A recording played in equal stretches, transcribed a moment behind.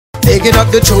Taking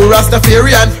up the true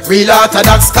Rastafarian, real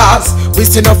orthodox cause. We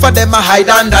see enough of them a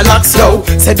hide under locks, yo.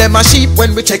 Say them a sheep,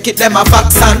 when we check it them a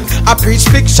facts. And I preach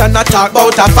fiction, I talk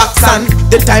about a facts. And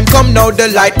the time come now, the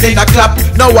lightning a clap.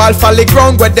 Now all folly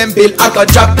ground where them build a go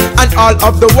drop. And all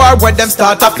of the war where them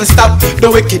start up to stop. The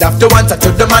wicked have to answer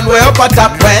to the man way up at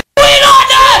top. When we know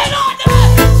that.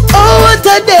 Oh what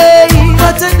a day,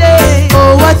 what a day,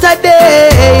 oh what a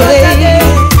day.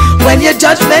 When your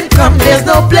judgment come, there's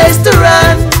no place to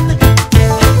run.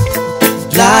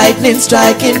 Lightning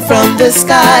striking from the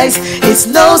skies, it's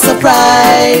no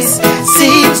surprise.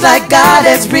 Seems like God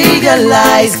has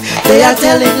realized they are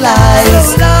telling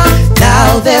lies.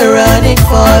 Now they're running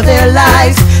for their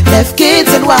lives, left kids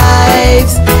and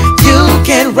wives. You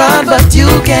can run but you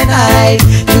can hide,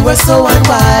 you are so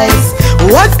unwise.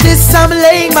 What's this I'm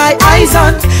laying my eyes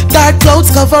on? Dark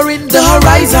clouds covering the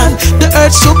horizon. The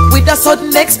earth shook with a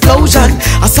sudden explosion.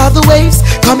 I saw the waves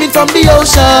coming from the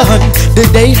ocean. The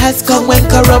day has come when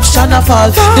corruption a fall.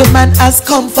 The man has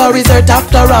come for his earth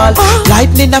after all.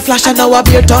 Lightning a flash and now a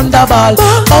bare thunderball.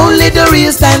 Only the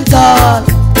real stand tall.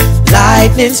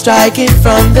 Lightning striking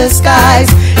from the skies,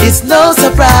 it's no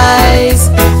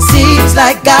surprise. Seems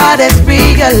like God has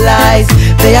realized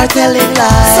they are telling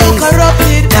lies. So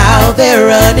corrupted, now they're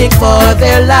running for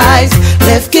their lives,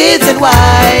 left kids and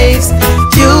wives.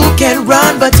 You can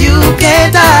run but you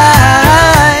can't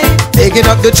hide. Taking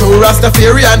up the true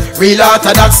Rastafarian, real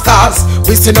orthodox cause.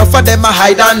 We see enough of them a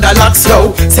hide under locks,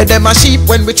 yo. Say them a sheep,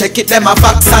 when we check it them a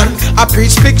facts. And I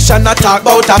preach fiction, I talk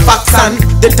about a facts. And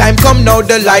the time come now,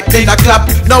 the lightning a clap.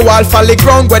 Now all folly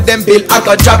ground where them build a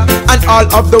go drop. And all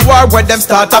of the war where them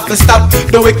start up to stop.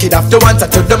 The wicked have to answer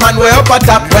to the man way up at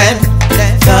top. When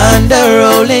thunder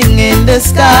rolling in the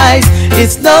skies,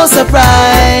 it's no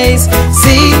surprise.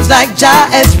 Seems like Jah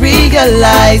has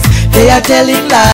realized they are telling lies.